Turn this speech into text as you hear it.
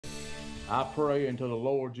I pray unto the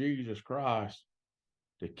Lord Jesus Christ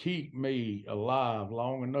to keep me alive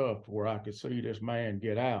long enough where I could see this man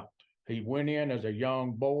get out. He went in as a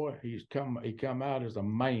young boy. He come out as a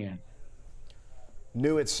man.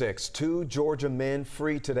 New at 6, 2 Georgia men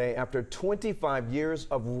free today after 25 years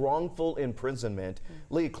of wrongful imprisonment.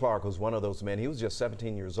 Lee Clark was one of those men. He was just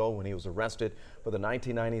 17 years old when he was arrested for the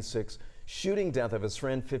 1996 shooting death of his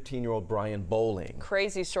friend, 15-year-old Brian Bowling.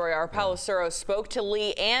 Crazy story. Our Paula Suros spoke to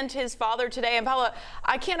Lee and his father today. And Paula,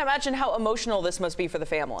 I can't imagine how emotional this must be for the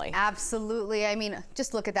family. Absolutely. I mean,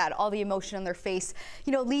 just look at that, all the emotion on their face.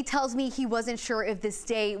 You know, Lee tells me he wasn't sure if this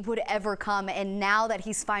day would ever come. And now that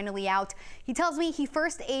he's finally out, he tells me he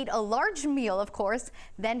first ate a large meal, of course.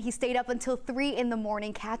 Then he stayed up until 3 in the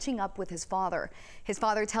morning catching up with his father. His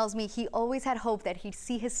father tells me he always had hope that he'd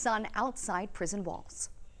see his son outside prison walls.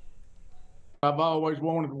 I've always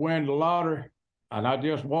wanted to win the lottery, and I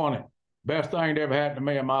just won it. Best thing that ever happened to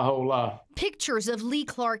me in my whole life. Pictures of Lee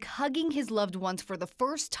Clark hugging his loved ones for the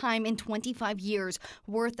first time in 25 years,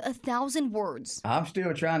 worth 1,000 words. I'm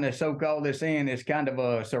still trying to soak all this in. It's kind of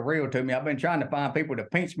surreal to me. I've been trying to find people to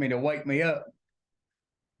pinch me to wake me up,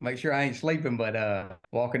 make sure I ain't sleeping, but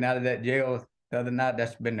walking out of that jail the other night,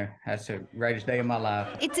 that's the greatest day of my life.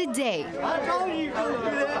 It's a day I told you couldn't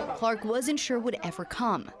do that. Clark wasn't sure would ever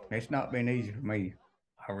come. It's not been easy for me.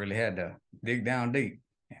 I really had to dig down deep.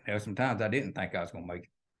 And there were some times I didn't think I was going to make it.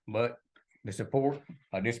 But the support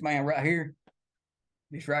of this man right here,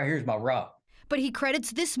 this right here is my rock. But he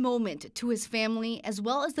credits this moment to his family, as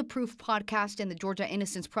well as the Proof podcast and the Georgia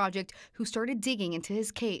Innocence Project, who started digging into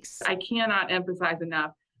his case. I cannot emphasize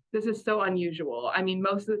enough. This is so unusual. I mean,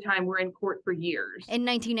 most of the time we're in court for years. In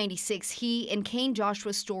 1996, he and Kane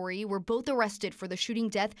Joshua Story were both arrested for the shooting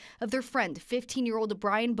death of their friend, 15-year-old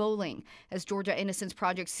Brian Bowling. As Georgia Innocence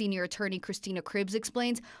Project senior attorney Christina Cribbs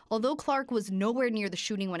explains, although Clark was nowhere near the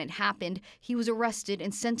shooting when it happened, he was arrested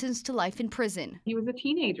and sentenced to life in prison. He was a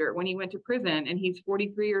teenager when he went to prison, and he's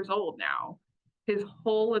 43 years old now. His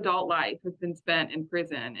whole adult life has been spent in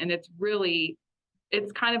prison, and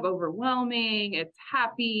it's kind of overwhelming, it's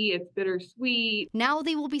happy, it's bittersweet. Now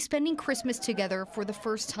they will be spending Christmas together for the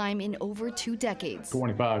first time in over 2 decades.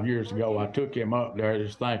 25 years ago, I took him up there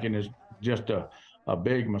just thinking it's just a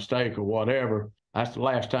big mistake or whatever. That's the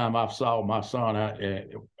last time I saw my son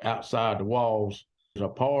outside the walls. A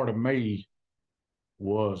part of me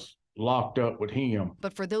was locked up with him.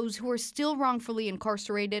 But for those who are still wrongfully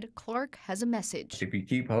incarcerated, Clark has a message. If you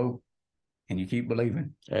keep hope, and you keep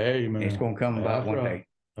believing, amen, it's going to come about one day.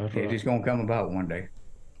 That's right. It's going to come about one day.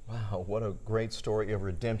 Wow, what a great story of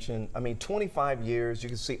redemption. I mean, 25 years, you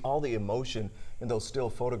can see all the emotion in those still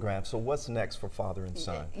photographs. So what's next for father and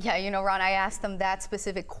son? Yeah, you know, Ron, I asked them that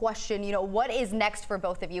specific question. You know, what is next for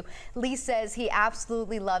both of you? Lee says he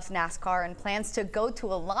absolutely loves NASCAR and plans to go to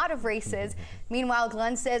a lot of races. Meanwhile,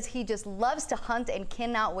 Glenn says he just loves to hunt and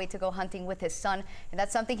cannot wait to go hunting with his son. And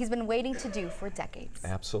that's something he's been waiting to do for decades.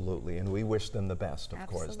 Absolutely. And we wish them the best, of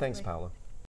course. Thanks, Paula.